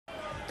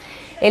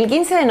El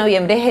 15 de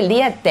noviembre es el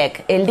día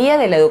TEC, el Día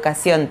de la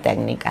Educación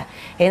Técnica.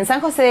 En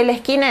San José de la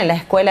Esquina, en la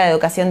Escuela de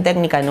Educación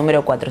Técnica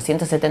número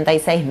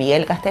 476,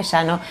 Miguel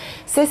Castellanos,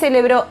 se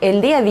celebró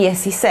el día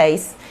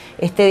 16,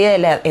 este Día de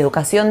la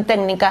Educación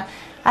Técnica,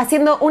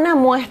 haciendo una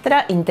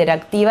muestra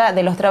interactiva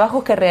de los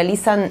trabajos que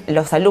realizan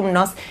los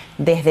alumnos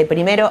desde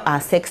primero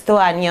a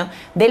sexto año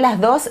de las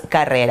dos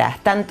carreras,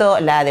 tanto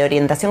la de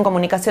orientación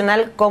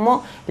comunicacional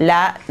como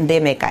la de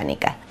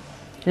mecánica.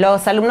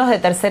 Los alumnos de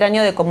tercer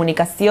año de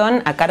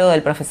comunicación, a cargo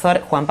del profesor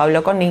Juan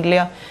Pablo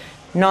Coniglio,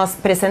 nos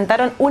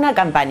presentaron una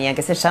campaña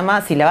que se llama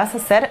Si la vas a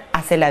hacer,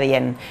 hacela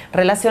bien,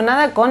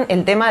 relacionada con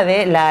el tema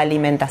de la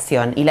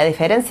alimentación y la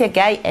diferencia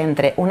que hay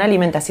entre una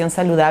alimentación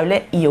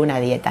saludable y una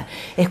dieta.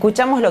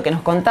 Escuchamos lo que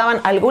nos contaban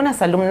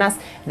algunas alumnas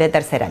de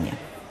tercer año.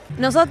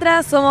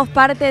 Nosotras somos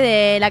parte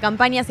de la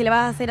campaña Si la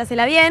vas a hacer,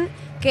 hacela bien,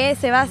 que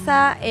se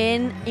basa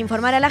en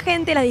informar a la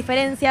gente las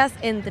diferencias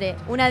entre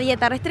una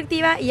dieta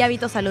restrictiva y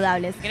hábitos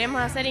saludables.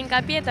 Queremos hacer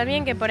hincapié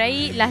también que por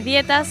ahí las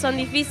dietas son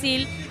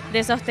difíciles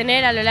de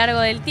sostener a lo largo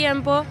del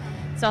tiempo,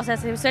 o sea,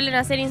 se suelen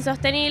hacer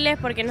insostenibles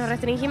porque nos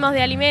restringimos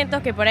de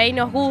alimentos que por ahí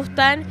nos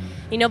gustan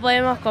y no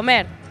podemos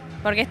comer,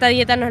 porque esta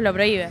dieta nos lo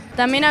prohíbe.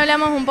 También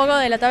hablamos un poco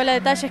de la tabla de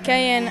talles que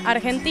hay en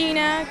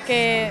Argentina,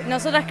 que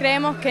nosotras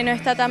creemos que no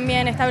está tan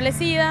bien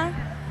establecida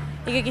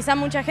y que quizá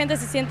mucha gente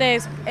se siente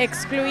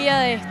excluida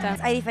de esta.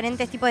 Hay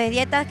diferentes tipos de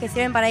dietas que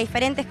sirven para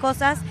diferentes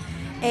cosas.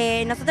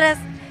 Nosotras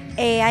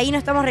ahí no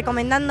estamos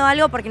recomendando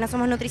algo porque no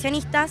somos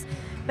nutricionistas,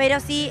 pero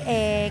sí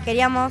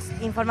queríamos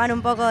informar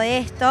un poco de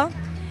esto.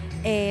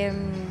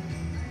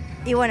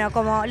 Y bueno,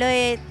 como lo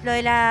de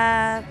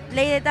la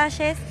ley de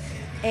talles,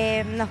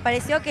 nos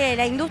pareció que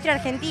la industria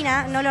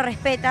argentina no lo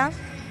respeta.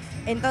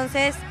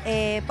 Entonces,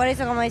 por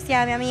eso, como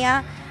decía mi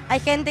amiga, hay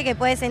gente que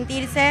puede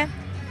sentirse,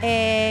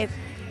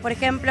 por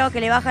ejemplo,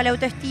 que le baja la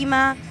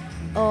autoestima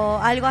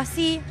o algo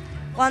así,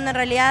 cuando en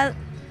realidad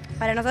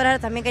para nosotros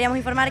también queríamos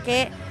informar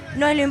que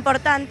no es lo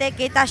importante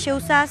qué talle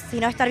usás,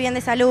 sino estar bien de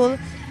salud,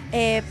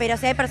 pero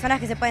sí hay personas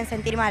que se pueden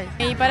sentir mal.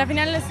 Y para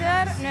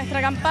finalizar,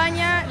 nuestra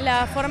campaña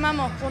la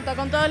formamos junto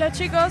con todos los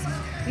chicos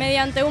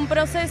mediante un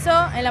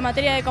proceso en la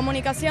materia de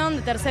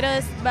comunicación,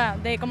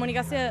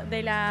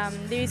 de la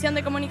división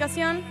de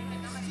comunicación.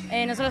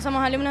 Nosotros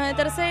somos alumnos de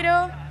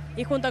tercero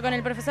y junto con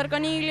el profesor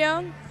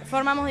Coniglio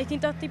formamos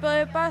distintos tipos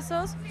de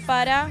pasos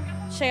para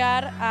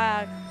llegar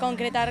a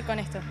concretar con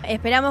esto.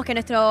 Esperamos que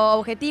nuestro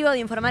objetivo de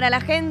informar a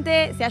la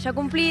gente se haya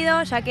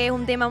cumplido, ya que es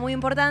un tema muy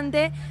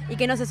importante y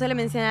que no se suele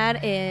mencionar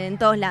en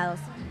todos lados.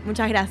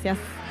 Muchas gracias.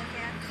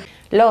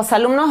 Los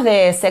alumnos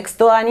de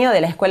sexto año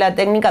de la Escuela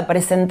Técnica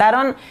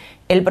presentaron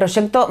el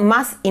proyecto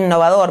más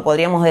innovador,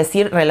 podríamos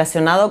decir,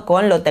 relacionado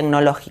con lo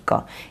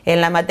tecnológico.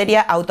 En la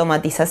materia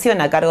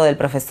automatización, a cargo del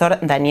profesor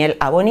Daniel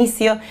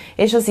Abonicio,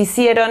 ellos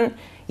hicieron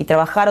y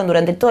trabajaron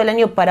durante todo el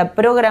año para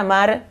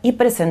programar y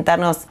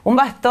presentarnos un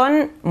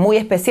bastón muy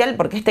especial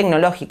porque es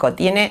tecnológico,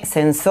 tiene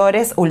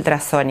sensores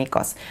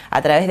ultrasónicos.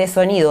 A través de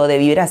sonido o de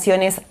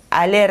vibraciones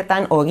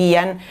alertan o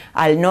guían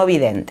al no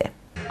vidente.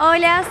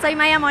 Hola, soy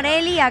Maya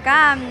Morelli,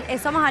 acá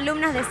somos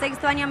alumnas de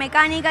sexto año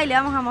mecánica y le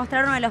vamos a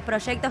mostrar uno de los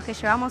proyectos que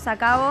llevamos a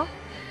cabo,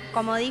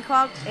 como dijo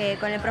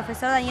con el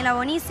profesor Daniel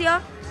Abonicio.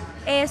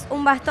 Es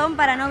un bastón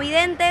para no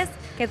videntes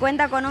que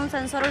cuenta con un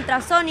sensor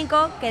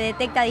ultrasónico que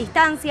detecta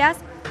distancias,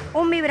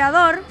 un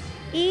vibrador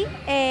y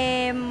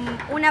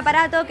un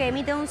aparato que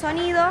emite un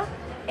sonido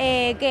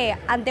que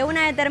ante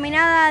una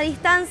determinada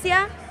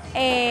distancia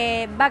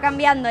va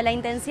cambiando la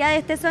intensidad de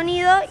este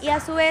sonido y a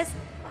su vez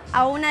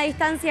a una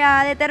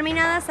distancia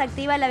determinada se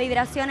activa la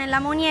vibración en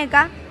la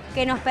muñeca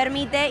que nos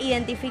permite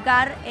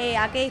identificar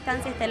a qué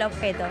distancia está el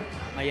objeto.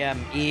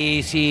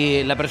 Y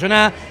si la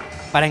persona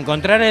para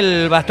encontrar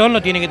el bastón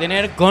lo tiene que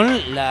tener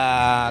con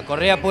la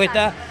correa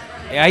puesta,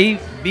 ahí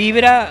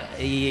vibra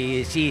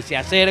y si se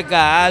acerca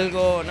a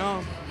algo,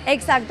 ¿no?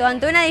 Exacto,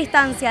 ante una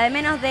distancia de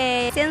menos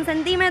de 100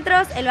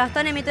 centímetros, el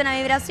bastón emite una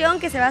vibración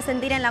que se va a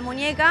sentir en la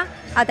muñeca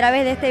a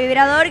través de este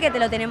vibrador que te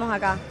lo tenemos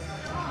acá.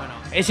 Bueno,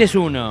 ese es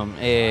uno,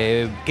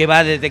 que va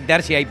a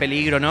detectar si hay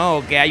peligro, ¿no?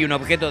 O que hay un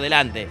objeto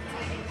delante.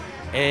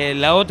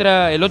 El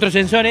otro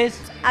sensor es...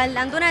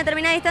 Ante una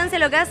determinada distancia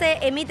lo que hace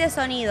emite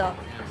sonido.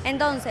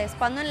 Entonces,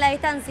 cuando la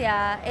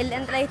distancia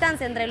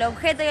entre el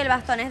objeto y el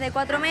bastón es de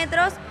 4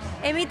 metros,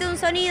 emite un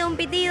sonido, un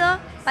pitido,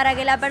 para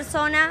que la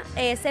persona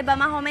sepa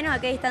más o menos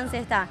a qué distancia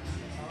está.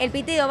 El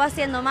pitido va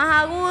siendo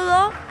más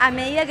agudo a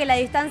medida que la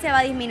distancia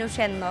va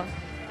disminuyendo.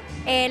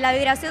 La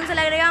vibración se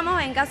la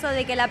agregamos en caso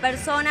de que la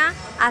persona,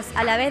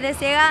 a la vez de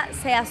ciega,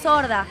 sea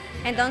sorda.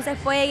 Entonces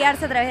puede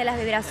guiarse a través de las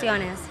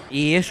vibraciones.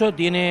 ¿Y eso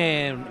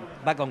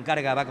va con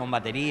carga, va con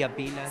batería,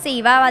 pila?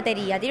 Sí, va a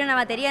batería. Tiene una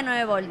batería de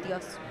 9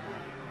 voltios.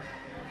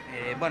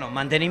 Bueno,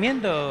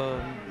 mantenimiento,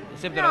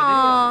 excepto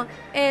no,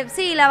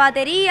 sí, la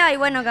batería y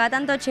bueno, cada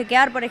tanto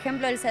chequear, por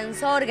ejemplo, el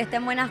sensor, que esté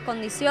en buenas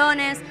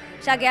condiciones,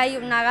 ya que hay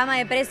una gama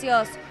de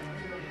precios.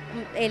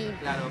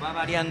 Claro, va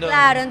variando.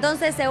 Claro,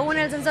 entonces según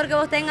el sensor que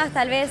vos tengas,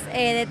 tal vez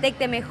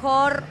detecte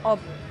mejor o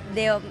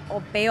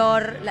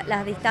peor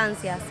las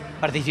distancias.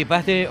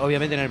 ¿Participaste,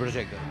 obviamente, en el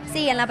proyecto?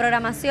 Sí, en la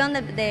programación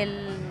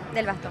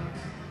del bastón.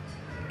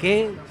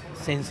 ¿Qué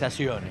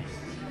sensaciones?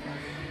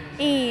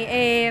 Y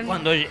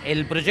Cuando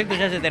el proyecto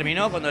ya se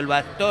terminó, cuando el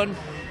bastón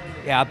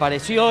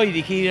apareció y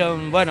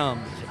dijeron, bueno,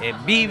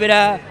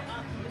 vibra,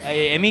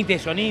 emite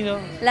sonido.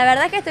 la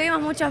verdad es que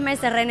estuvimos muchos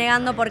meses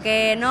renegando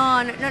porque no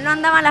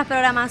andaban las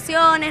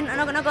programaciones,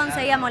 no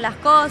conseguíamos las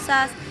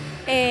cosas.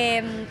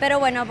 Pero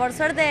bueno, por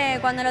suerte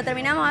cuando lo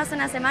terminamos hace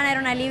una semana era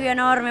un alivio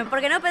enorme,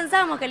 porque no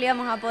pensábamos que lo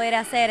íbamos a poder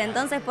hacer,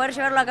 entonces poder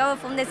llevarlo a cabo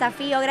fue un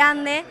desafío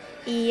grande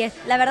y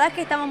la verdad es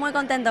que estamos muy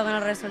contentos con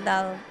el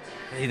resultado.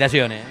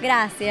 Felicitaciones.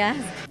 Gracias.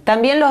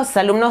 También los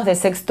alumnos de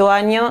sexto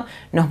año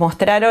nos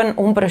mostraron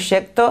un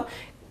proyecto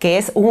que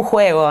es un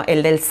juego,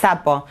 el del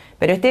sapo,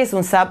 pero este es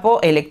un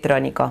sapo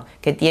electrónico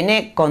que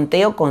tiene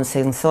conteo con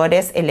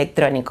sensores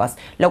electrónicos,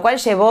 lo cual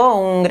llevó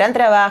un gran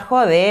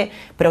trabajo de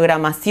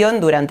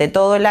programación durante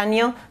todo el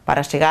año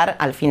para llegar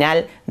al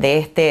final de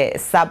este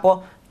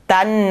sapo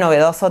tan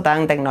novedoso,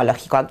 tan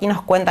tecnológico. Aquí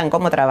nos cuentan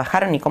cómo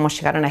trabajaron y cómo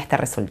llegaron a este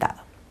resultado.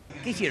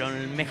 ¿Qué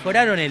hicieron?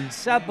 ¿Mejoraron el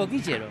sapo? ¿Qué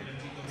hicieron?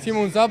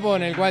 Hicimos un sapo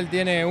en el cual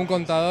tiene un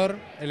contador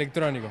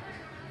electrónico.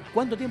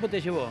 ¿Cuánto tiempo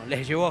te llevó?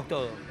 ¿Les llevó a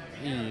todo?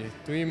 Y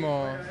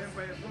estuvimos...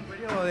 Fue un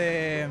periodo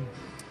de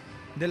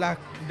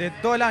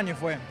todo el año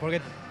fue,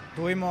 porque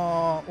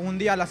tuvimos un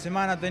día a la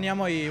semana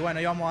teníamos y bueno,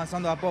 íbamos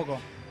avanzando de a poco.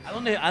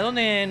 ¿A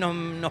dónde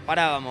nos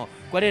parábamos?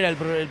 ¿Cuál era el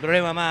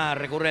problema más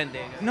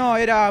recurrente? No,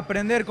 era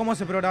aprender cómo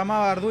se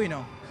programaba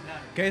Arduino,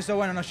 que eso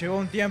bueno, nos llevó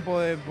un tiempo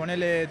de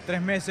ponerle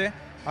 3 meses,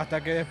 hasta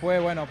que después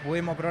bueno,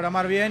 pudimos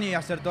programar bien y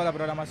hacer toda la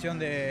programación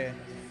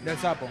del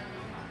sapo.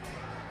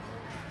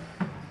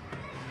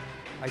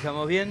 Ahí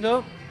estamos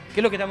viendo. ¿Qué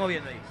es lo que estamos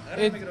viendo ahí?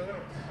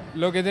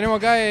 Lo que tenemos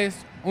acá es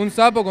un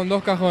sapo con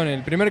 2 cajones.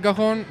 El primer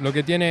cajón lo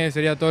que tiene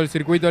sería todo el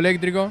circuito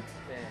eléctrico,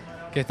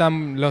 que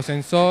están los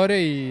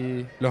sensores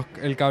y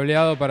el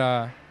cableado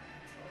para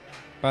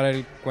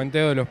el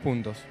cuenteo de los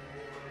puntos.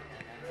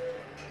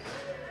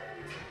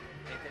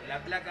 Esta es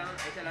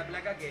la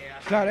placa que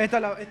hace... Claro, esta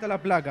es la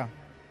placa.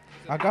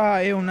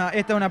 Acá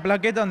esta es una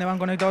plaqueta donde van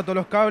conectados todos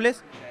los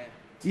cables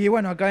y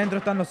bueno, acá adentro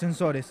están los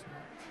sensores,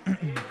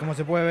 como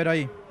se puede ver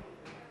ahí.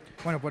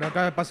 Bueno, por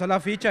acá pasa la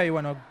ficha y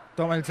bueno,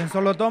 el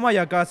sensor lo toma y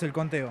acá hace el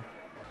conteo.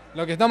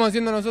 Lo que estamos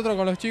haciendo nosotros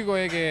con los chicos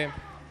es que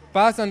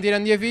pasan,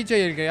 tiran 10 fichas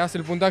y el que hace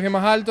el puntaje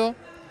más alto,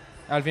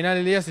 al final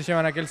del día se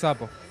llevan aquel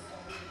sapo.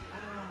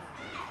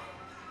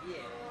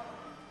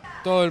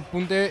 Todo el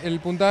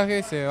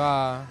puntaje se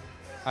va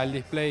al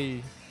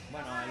display.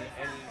 Bueno,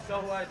 el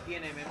software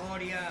tiene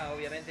memoria,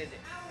 obviamente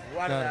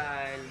guarda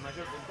Claro. el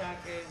mayor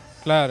puntaje.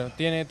 Claro,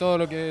 tiene todo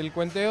lo que el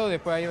cuenteo,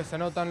 después ahí se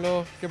anotan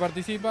los que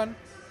participan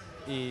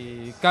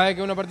y cada vez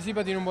que uno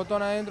participa tiene un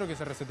botón adentro que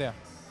se resetea.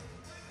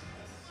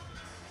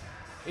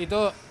 Y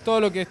todo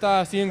lo que está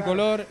así en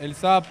color, el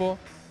sapo,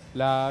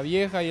 la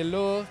vieja y el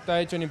logo,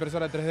 está hecho en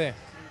impresora 3D.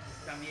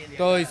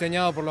 Todo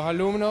diseñado por los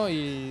alumnos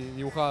y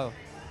dibujado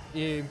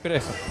y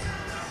impreso.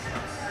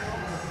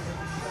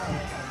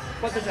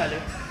 ¿Cuánto sale?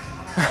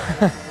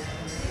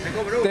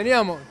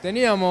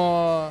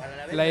 Teníamos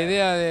la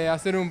idea de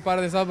hacer un par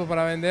de sapos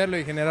para venderlo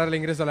y generarle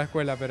ingreso a la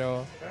escuela,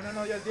 pero no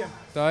nos dio el tiempo.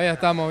 Todavía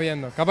estamos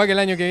viendo. Capaz que el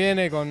año que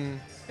viene con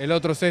el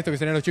otro sexto, que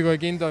serían los chicos de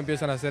quinto,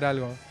 empiezan a hacer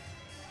algo.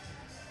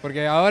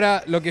 Porque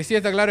ahora lo que sí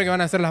está claro es que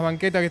van a hacer las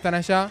banquetas que están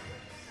allá,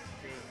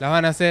 las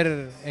van a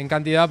hacer en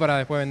cantidad para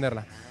después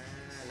venderlas.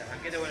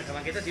 Las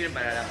banquetas sirven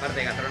para la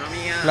parte de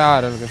gastronomía.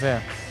 Claro, lo que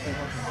sea.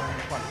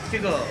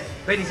 Chicos,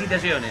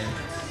 felicitaciones.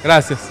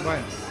 Gracias.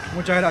 Bueno,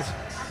 muchas gracias.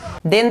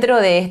 Dentro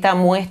de esta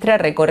muestra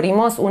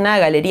recorrimos una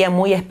galería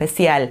muy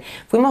especial.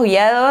 Fuimos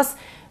guiados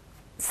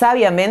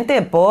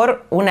sabiamente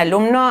por un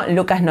alumno,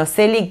 Lucas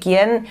Nocelli,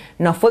 quien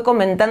nos fue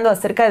comentando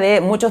acerca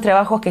de muchos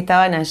trabajos que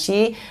estaban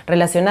allí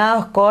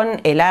relacionados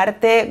con el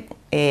arte,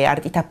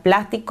 artistas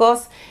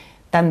plásticos,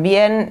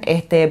 también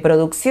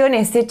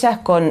producciones hechas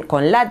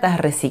con latas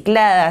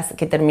recicladas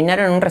que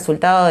terminaron en un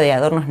resultado de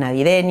adornos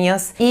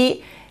navideños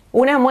y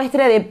una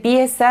muestra de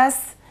piezas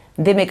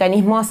de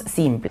mecanismos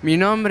simples. Mi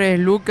nombre es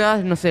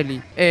Lucas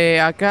Nocelli.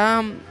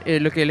 Acá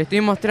lo que les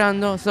estoy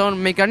mostrando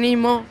son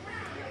mecanismos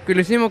que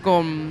lo hicimos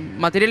con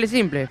materiales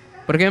simples.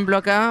 Por ejemplo,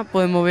 acá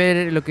podemos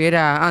ver lo que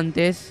era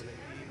antes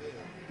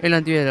el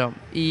antivedro.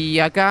 Y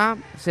acá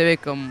se ve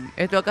como...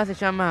 Esto acá se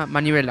llama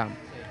manivela.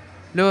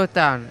 Luego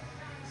están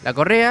la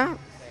correa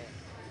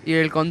y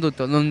el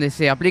conducto, donde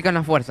se aplican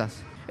las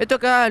fuerzas. Esto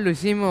acá lo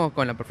hicimos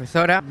con la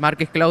profesora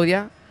Márquez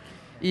Claudia.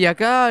 Y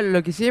acá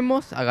lo que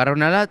hicimos, agarrar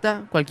una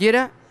lata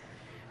cualquiera,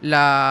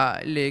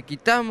 le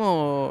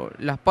quitamos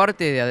las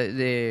partes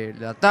de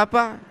la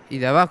tapa y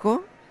de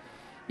abajo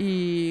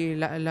y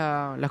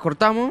las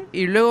cortamos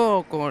y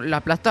luego las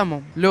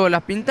aplastamos. Luego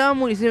las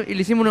pintamos y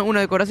le hicimos una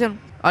decoración.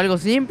 Algo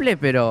simple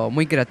pero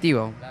muy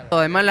creativo.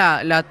 Además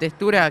la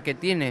textura que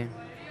tiene.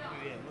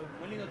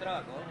 Muy lindo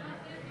trabajo.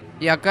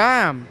 Y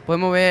acá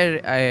podemos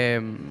ver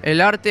el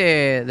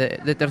arte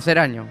de tercer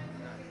año.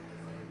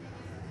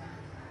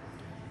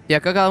 Y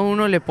acá cada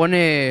uno le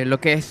pone lo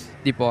que es.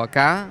 Tipo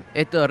acá,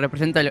 esto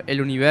representa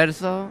el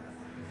universo.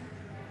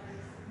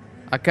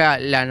 Acá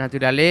la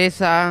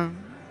naturaleza,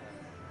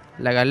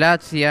 la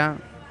galaxia,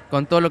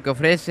 con todo lo que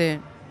ofrece.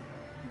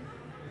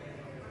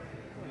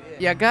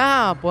 Y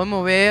acá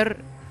podemos ver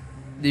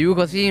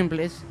dibujos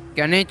simples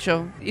que han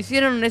hecho.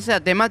 Hicieron esa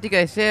temática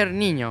de ser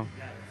niño,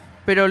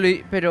 pero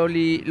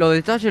los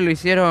detalles lo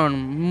hicieron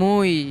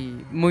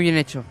muy bien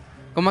hecho.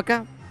 Como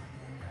acá.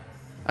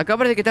 Acá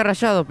parece que está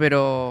rayado,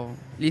 pero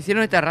le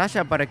hicieron esta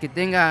raya para que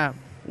tenga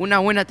una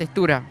buena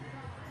textura.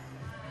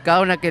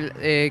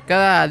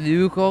 Cada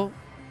dibujo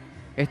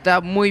está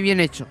muy bien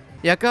hecho.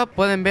 Y acá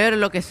pueden ver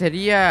lo que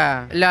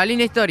sería la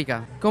línea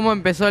histórica, cómo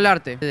empezó el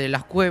arte de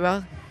las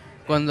cuevas,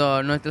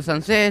 cuando nuestros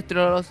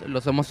ancestros,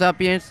 los Homo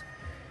sapiens,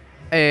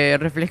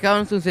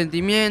 reflejaban sus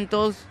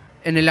sentimientos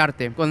en el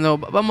arte. Cuando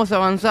vamos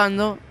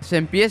avanzando, se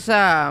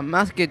empieza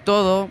más que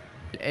todo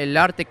el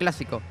arte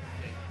clásico.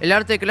 El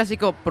arte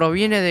clásico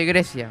proviene de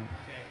Grecia,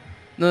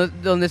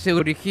 donde se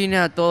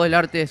origina todo el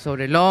arte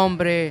sobre el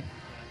hombre,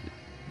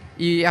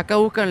 y acá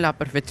buscan la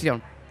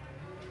perfección.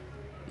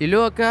 Y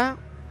luego acá,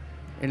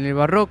 en el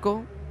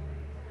barroco,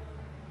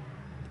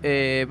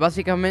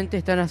 básicamente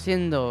están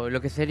haciendo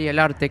lo que sería el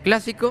arte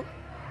clásico,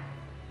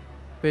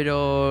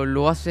 pero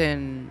lo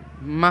hacen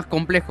más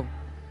complejo,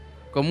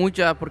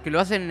 porque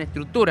lo hacen en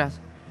estructuras.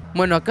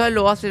 Bueno, acá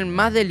lo hacen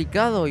más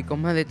delicado y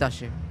con más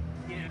detalle.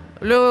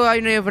 Luego hay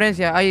una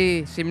diferencia,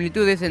 hay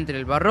similitudes entre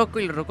el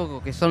barroco y el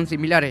rococó, que son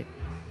similares.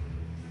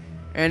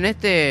 En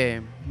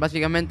este,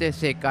 básicamente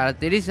se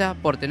caracteriza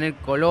por tener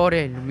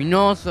colores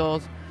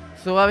luminosos,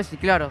 suaves y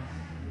claros.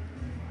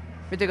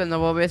 ¿Viste cuando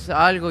vos ves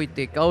algo y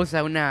te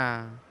causa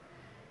una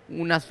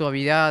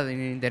suavidad en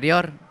el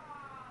interior?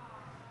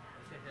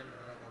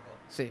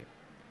 Sí.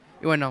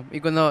 Y bueno,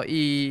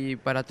 y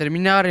para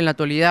terminar, en la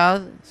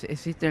actualidad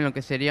existen lo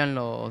que serían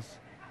lo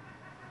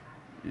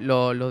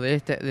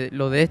de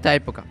esta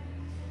época,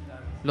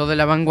 lo de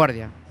la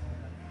vanguardia.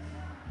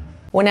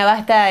 Una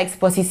vasta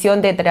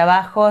exposición de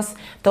trabajos,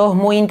 todos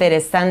muy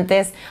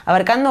interesantes,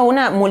 abarcando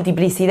una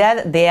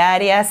multiplicidad de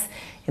áreas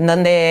en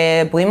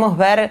donde pudimos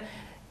ver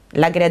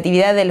la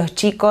creatividad de los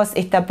chicos,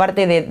 esta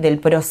parte del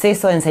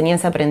proceso de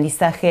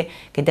enseñanza-aprendizaje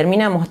que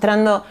termina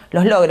mostrando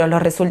los logros, los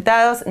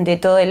resultados de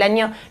todo el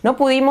año. No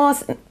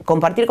pudimos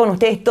compartir con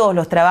ustedes todos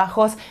los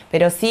trabajos,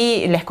 pero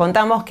sí les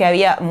contamos que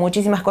había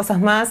muchísimas cosas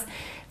más.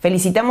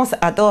 Felicitamos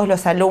a todos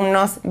los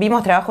alumnos,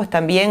 vimos trabajos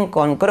también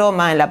con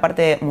croma en la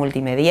parte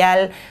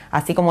multimedial,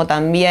 así como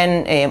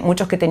también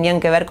muchos que tenían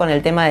que ver con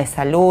el tema de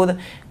salud,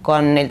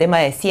 con el tema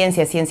de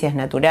ciencias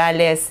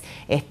naturales,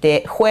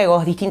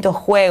 juegos, distintos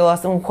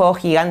juegos, un juego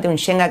gigante, un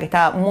Shenga que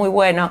estaba muy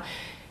bueno.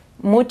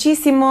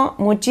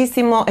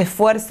 Muchísimo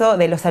esfuerzo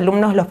de los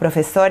alumnos, los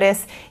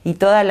profesores y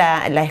toda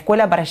la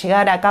escuela para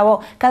llevar a cabo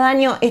cada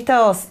año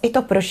estos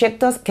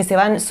proyectos que se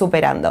van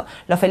superando.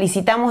 Los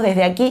felicitamos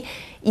desde aquí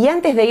y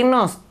antes de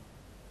irnos,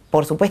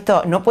 por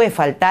supuesto, no puede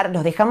faltar,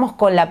 los dejamos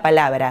con la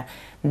palabra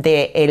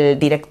del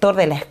director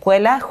de la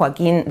escuela,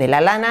 Joaquín de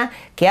la Lana,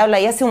 que habla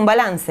y hace un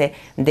balance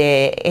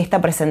de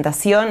esta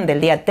presentación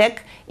del día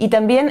TEC, y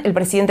también el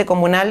presidente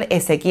comunal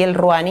Ezequiel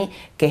Ruani,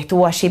 que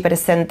estuvo allí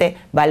presente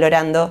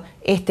valorando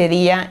este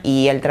día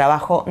y el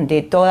trabajo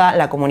de toda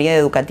la comunidad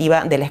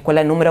educativa de la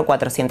escuela número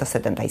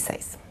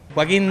 476.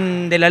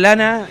 Joaquín de la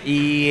Lana,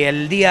 y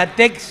el día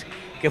TEC,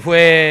 que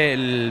fue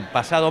el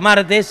pasado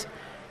martes,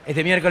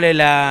 este miércoles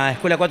la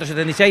escuela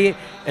 476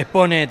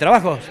 expone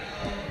trabajos.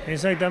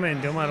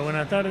 Exactamente, Omar,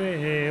 buenas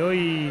tardes.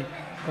 Hoy,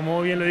 como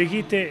vos bien lo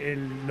dijiste,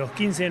 los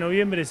 15 de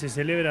noviembre se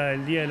celebra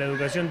el Día de la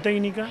Educación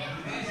Técnica,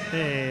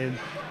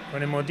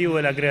 con el motivo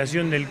de la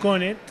creación del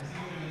CONET,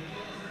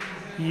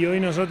 y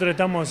hoy nosotros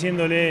estamos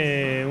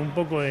haciéndole un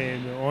poco de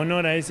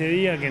honor a ese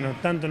día que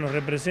tanto nos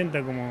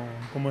representa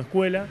como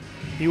escuela,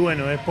 y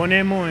bueno,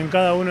 exponemos en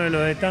cada uno de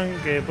los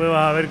stands, que después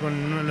vas a ver con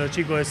uno de los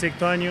chicos de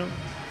sexto año,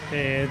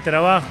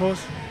 trabajos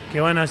que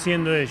van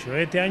haciendo ellos.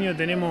 Este año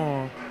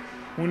tenemos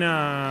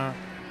una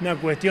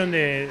cuestión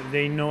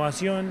de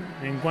innovación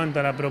en cuanto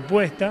a la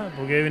propuesta,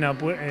 porque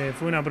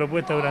fue una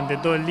propuesta durante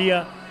todo el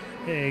día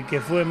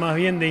que fue más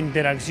bien de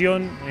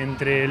interacción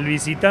entre el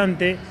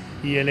visitante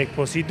y el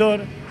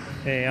expositor.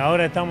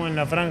 Ahora estamos en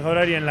la franja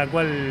horaria en la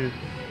cual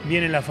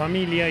viene la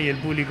familia y el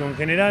público en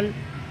general,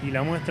 y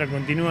la muestra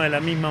continúa de la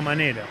misma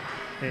manera.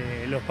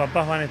 Los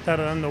papás van a estar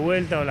dando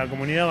vuelta, o la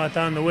comunidad va a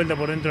estar dando vuelta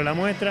por dentro de la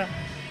muestra,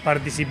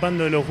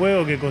 participando de los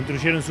juegos que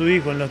construyeron sus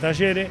hijos en los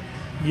talleres,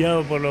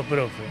 guiados por los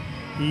profes.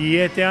 Y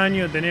este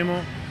año tenemos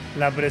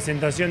la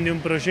presentación de un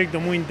proyecto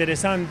muy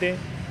interesante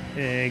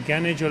que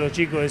han hecho los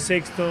chicos de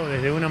sexto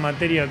desde una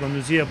materia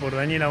conducida por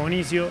Daniela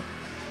Bonicio,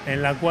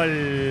 en la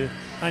cual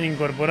han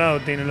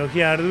incorporado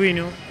tecnología de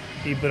Arduino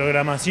y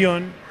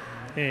programación,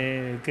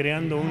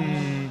 creando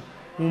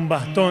un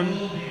bastón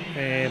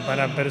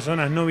para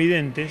personas no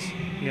videntes,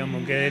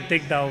 digamos, que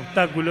detecta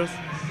obstáculos,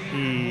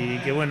 y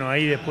que bueno,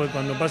 ahí después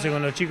cuando pase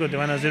con los chicos te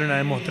van a hacer una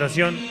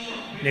demostración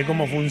de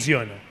cómo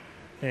funciona.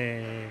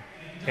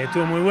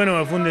 Estuvo muy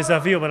bueno, fue un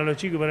desafío para los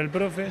chicos y para el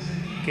profe,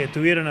 que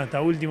estuvieron hasta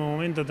último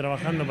momento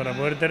trabajando para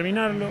poder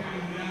terminarlo.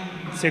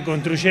 Se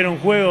construyeron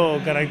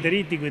juegos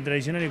característicos y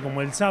tradicionales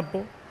como el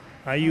sapo.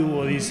 Ahí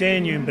hubo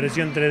diseño,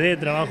 impresión 3D,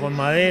 trabajo en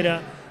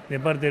madera de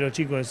parte de los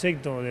chicos de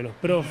sexto, de los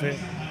profes.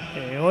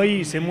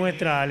 Hoy se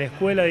muestra a la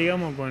escuela,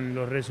 digamos, con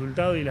los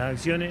resultados y las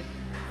acciones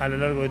a lo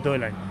largo de todo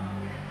el año.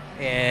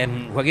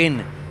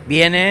 Joaquín,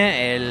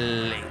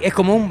 es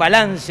como un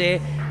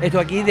balance esto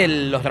aquí de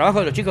los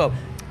trabajos de los chicos.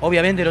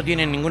 Obviamente no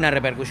tienen ninguna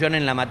repercusión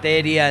en la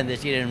materia, es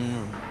decir,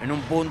 en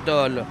un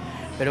punto,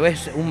 pero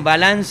es un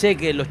balance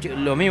que los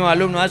mismos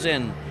alumnos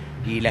hacen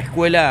y la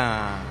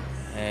escuela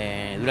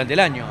durante el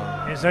año.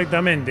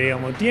 Exactamente,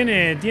 digamos,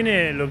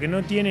 tiene lo que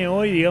no tiene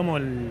hoy,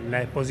 digamos,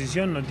 la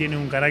exposición no tiene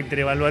un carácter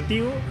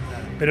evaluativo,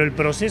 pero el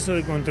proceso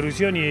de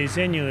construcción y de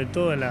diseño de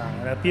todas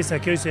las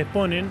piezas que hoy se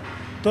exponen,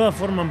 todas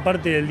forman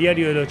parte del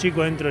diario de los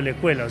chicos dentro de la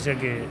escuela, o sea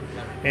que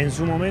en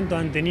su momento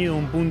han tenido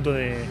un punto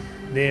de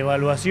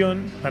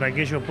evaluación para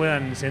que ellos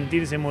puedan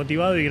sentirse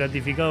motivados y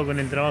gratificados con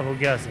el trabajo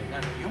que hacen.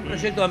 Y un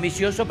proyecto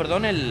ambicioso,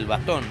 perdón, el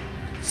bastón.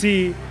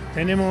 Sí,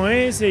 tenemos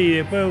ese y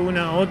después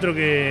otro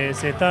que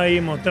se está ahí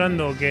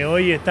mostrando que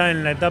hoy está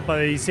en la etapa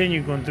de diseño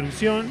y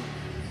construcción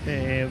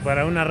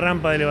para una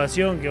rampa de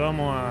elevación que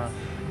vamos a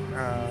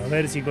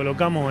ver si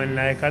colocamos en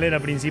la escalera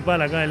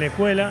principal acá en la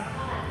escuela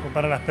o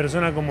para las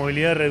personas con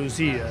movilidad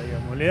reducida,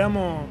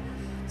 digamos.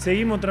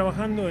 Seguimos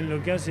trabajando en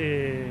lo que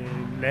hace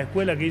la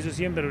escuela que hizo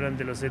siempre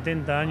durante los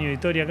 70 años de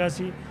historia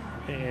casi,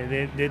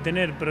 de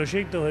tener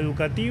proyectos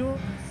educativos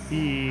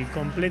y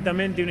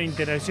completamente una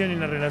interacción y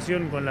una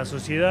relación con la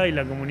sociedad y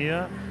la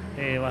comunidad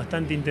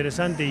bastante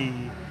interesante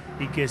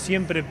y que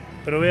siempre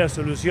provea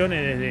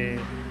soluciones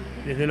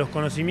desde los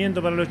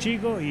conocimientos para los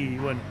chicos y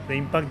bueno, de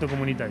impacto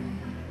comunitario.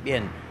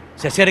 Bien,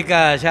 se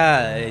acerca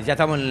ya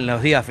estamos en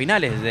los días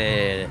finales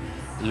de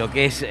lo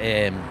que es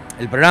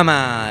el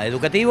programa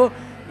educativo.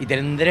 Y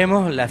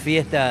tendremos la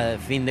fiesta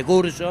fin de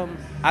curso,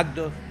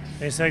 actos.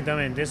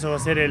 Exactamente, eso va a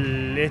ser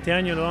este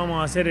año lo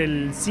vamos a hacer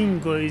el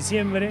 5 de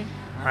diciembre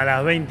a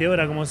las 20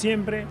 horas como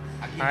siempre,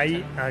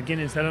 aquí en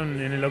el salón,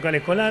 en el local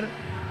escolar.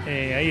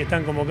 Ahí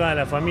están convocadas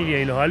la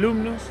familia y los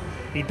alumnos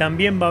y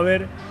también va a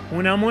haber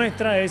una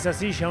muestra, es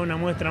así ya una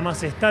muestra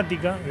más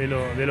estática de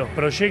los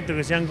proyectos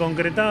que se han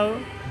concretado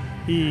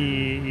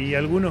y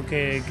algunos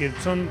que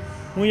son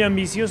muy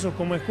ambiciosos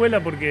como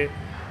escuela porque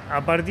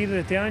a partir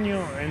de este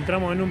año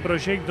entramos en un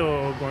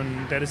proyecto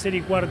con tercer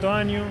y cuarto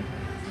año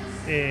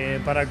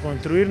para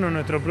construirnos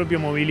nuestro propio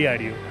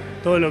mobiliario.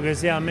 Todo lo que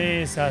sea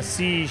mesas,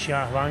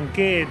 sillas,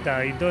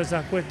 banquetas y todas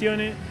esas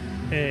cuestiones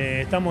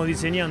estamos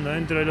diseñando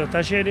dentro de los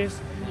talleres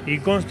y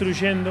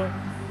construyendo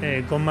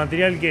con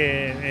material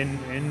que en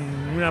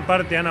una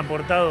parte han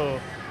aportado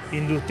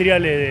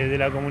industriales de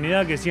la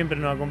comunidad que siempre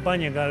nos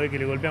acompañan cada vez que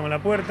le golpeamos la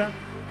puerta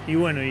y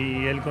bueno,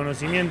 y el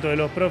conocimiento de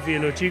los profes y de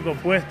los chicos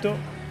puesto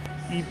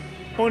y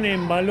pone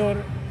en valor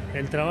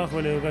el trabajo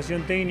de la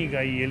educación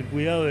técnica y el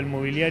cuidado del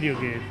mobiliario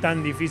que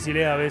tan difícil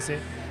es a veces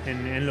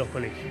en los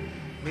colegios.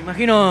 Me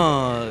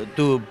imagino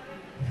tu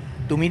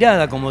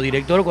mirada como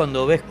director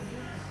cuando ves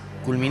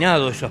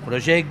culminados esos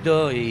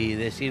proyectos y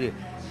decir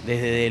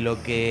desde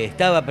lo que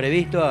estaba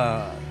previsto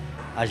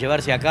a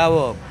llevarse a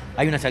cabo,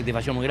 hay una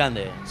satisfacción muy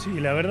grande. Sí,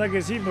 la verdad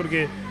que sí,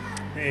 porque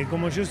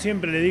como yo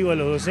siempre le digo a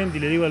los docentes y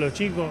le digo a los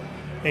chicos,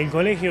 el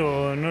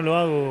colegio no lo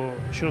hago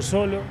yo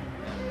solo.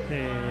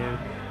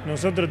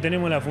 Nosotros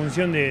tenemos la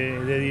función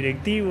de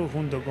directivo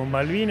junto con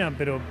Balbina,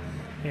 pero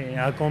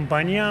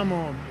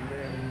acompañamos,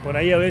 por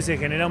ahí a veces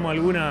generamos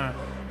alguna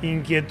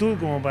inquietud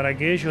como para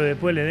que ellos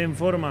después le den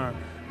forma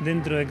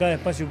dentro de cada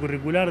espacio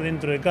curricular,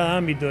 dentro de cada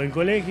ámbito del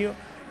colegio.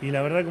 Y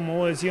la verdad, como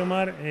vos decías,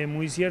 Omar, es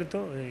muy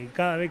cierto,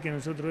 cada vez que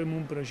nosotros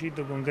vemos un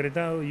proyecto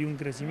concretado y un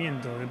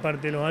crecimiento de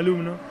parte de los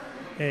alumnos,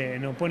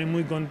 nos pone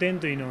muy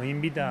contentos y nos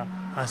invita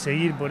a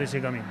seguir por ese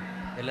camino.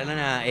 La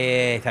Lana,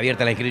 está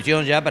abierta la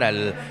inscripción ya para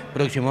el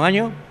próximo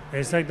año.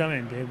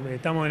 Exactamente,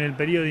 estamos en el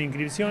periodo de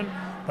inscripción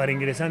para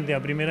ingresantes a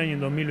primer año en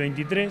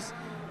 2023.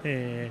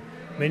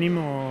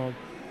 Venimos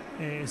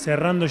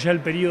cerrando ya el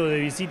periodo de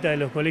visita de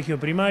los colegios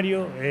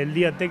primarios. El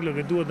día TEC lo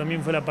que tuvo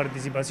también fue la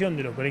participación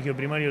de los colegios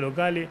primarios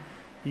locales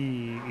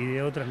y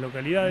de otras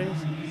localidades.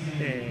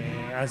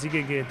 Así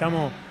que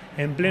estamos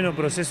en pleno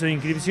proceso de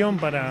inscripción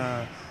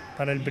para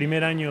el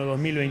primer año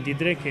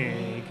 2023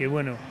 que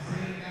bueno,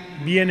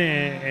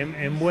 viene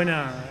en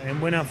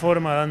buena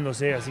forma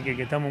dándose, así que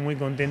estamos muy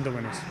contentos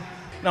con eso.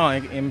 No,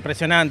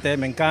 impresionante,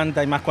 me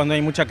encanta, y más cuando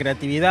hay mucha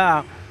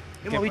creatividad.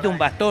 Hemos visto un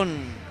bastón.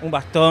 Un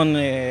bastón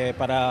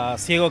para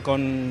ciego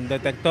con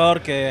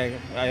detector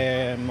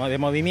de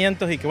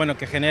movimientos y que, bueno,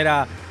 que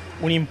genera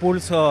un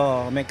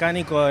impulso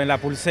mecánico en la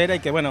pulsera y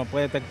que, bueno,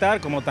 puede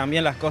detectar, como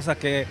también las cosas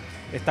que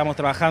estamos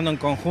trabajando en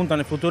conjunto en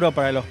el futuro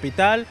para el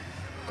hospital,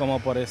 como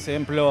por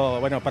ejemplo,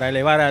 bueno, para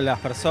elevar a las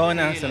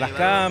personas en las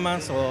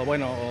camas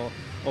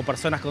o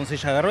personas con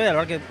silla de ruedas. La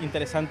verdad que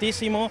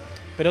interesantísimo,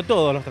 pero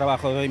todos los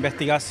trabajos de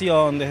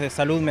investigación, desde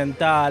salud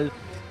mental,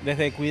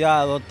 desde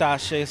cuidado,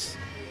 talles,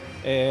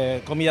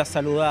 comida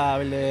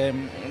saludable,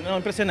 no,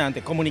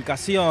 impresionante,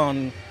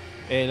 comunicación,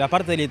 la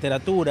parte de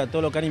literatura,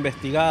 todo lo que han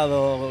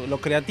investigado, lo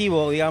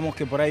creativo, digamos,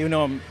 que por ahí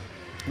uno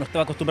no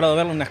estaba acostumbrado a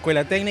verlo en una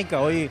escuela técnica.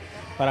 Hoy,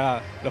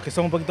 para los que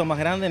son un poquito más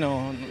grandes,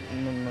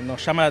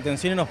 nos llama la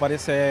atención y nos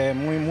parece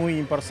muy, muy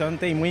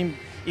importante y muy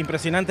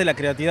impresionante la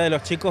creatividad de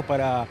los chicos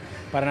para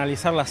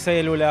analizar las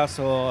células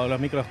o los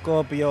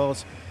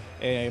microscopios,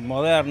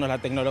 modernos, la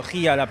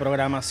tecnología, la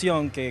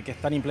programación que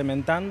están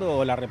implementando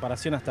o la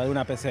reparación hasta de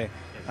una PC.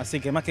 Así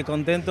que más que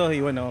contentos y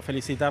bueno,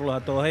 felicitarlos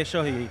a todos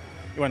ellos y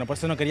bueno, por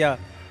eso no quería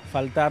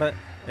faltar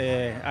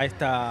a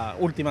esta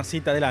última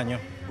cita del año.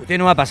 ¿Usted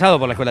no ha pasado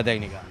por la escuela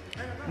técnica?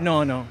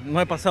 No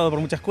he pasado por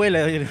muchas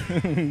escuelas.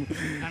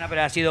 No,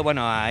 pero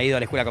ha ido a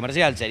la escuela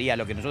comercial, sería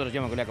lo que nosotros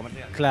llamamos escuela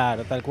comercial.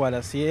 Claro, tal cual,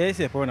 así es.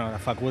 Y después, bueno, la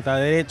Facultad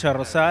de Derecho de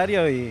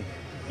Rosario y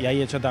ahí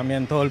he hecho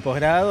también todo el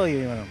posgrado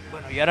y bueno.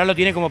 Y ahora lo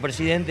tiene como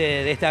presidente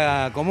de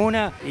esta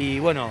comuna y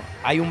bueno,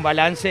 hay un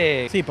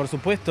balance. Sí, por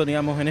supuesto,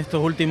 digamos, en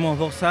estos últimos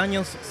 2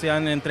 años se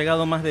han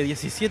entregado más de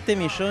 17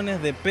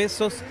 millones de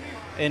pesos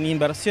en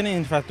inversión en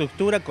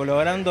infraestructura,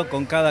 colaborando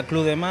con cada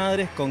club de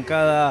madres, con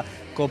cada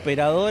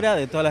cooperadora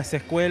de todas las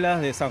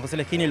escuelas de San José de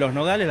la Esquina y Los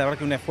Nogales. La verdad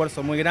que un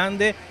esfuerzo muy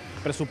grande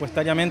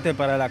presupuestariamente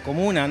para la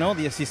comuna, ¿no?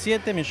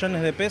 17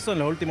 millones de pesos en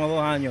los últimos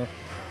 2 años.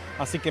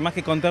 Así que más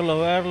que contarlos,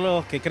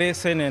 verlos, que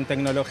crecen en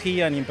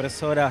tecnología, en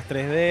impresoras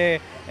 3D,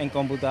 en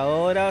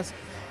computadoras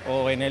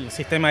o en el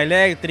sistema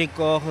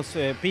eléctrico,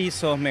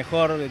 pisos,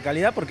 mejor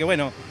calidad, porque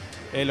bueno,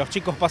 los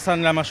chicos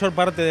pasan la mayor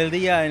parte del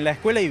día en la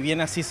escuela y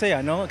bien así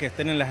sea, ¿no? Que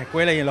estén en las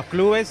escuelas y en los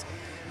clubes.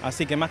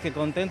 Así que más que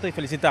contento y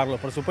felicitarlos.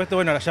 Por supuesto,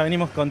 bueno, ahora ya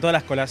venimos con todas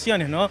las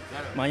colaciones, ¿no?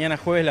 Claro. Mañana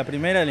jueves la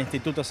primera del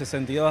Instituto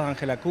 62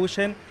 Ángela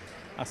Cullen.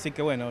 Así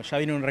que bueno, ya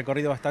viene un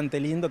recorrido bastante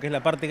lindo, que es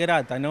la parte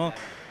grata, ¿no?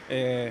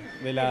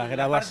 De la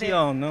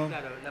graduación, ¿no?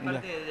 Claro, la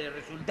parte de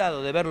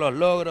resultado, de ver los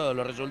logros,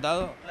 los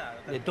resultados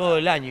de todo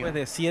el año. Después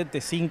de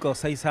 7, 5,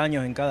 6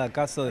 años en cada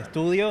caso de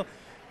estudio,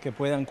 que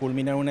puedan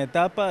culminar una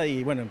etapa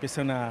y bueno,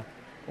 empieza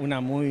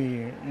una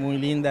muy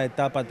linda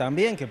etapa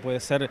también, que puede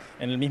ser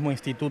en el mismo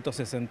Instituto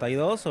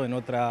 62 o en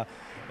otra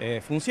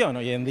función.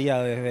 Hoy en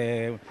día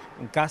desde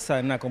casa,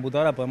 en una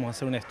computadora, podemos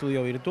hacer un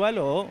estudio virtual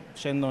o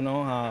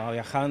yéndonos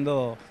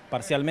viajando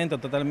parcialmente o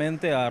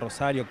totalmente a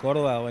Rosario,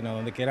 Córdoba, bueno,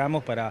 donde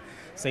queramos para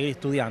seguir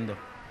estudiando.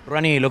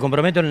 Ruani, lo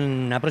comprometo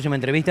en la próxima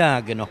entrevista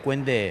a que nos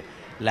cuente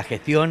la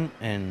gestión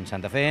en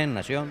Santa Fe, en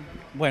Nación.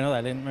 Bueno,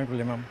 dale, no hay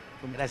problema.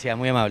 Gracias,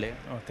 muy amable.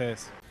 A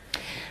ustedes.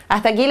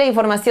 Hasta aquí la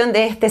información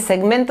de este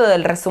segmento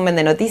del resumen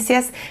de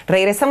noticias.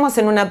 Regresamos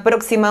en una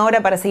próxima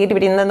hora para seguir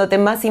brindándote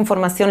más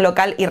información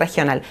local y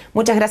regional.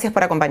 Muchas gracias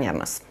por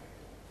acompañarnos.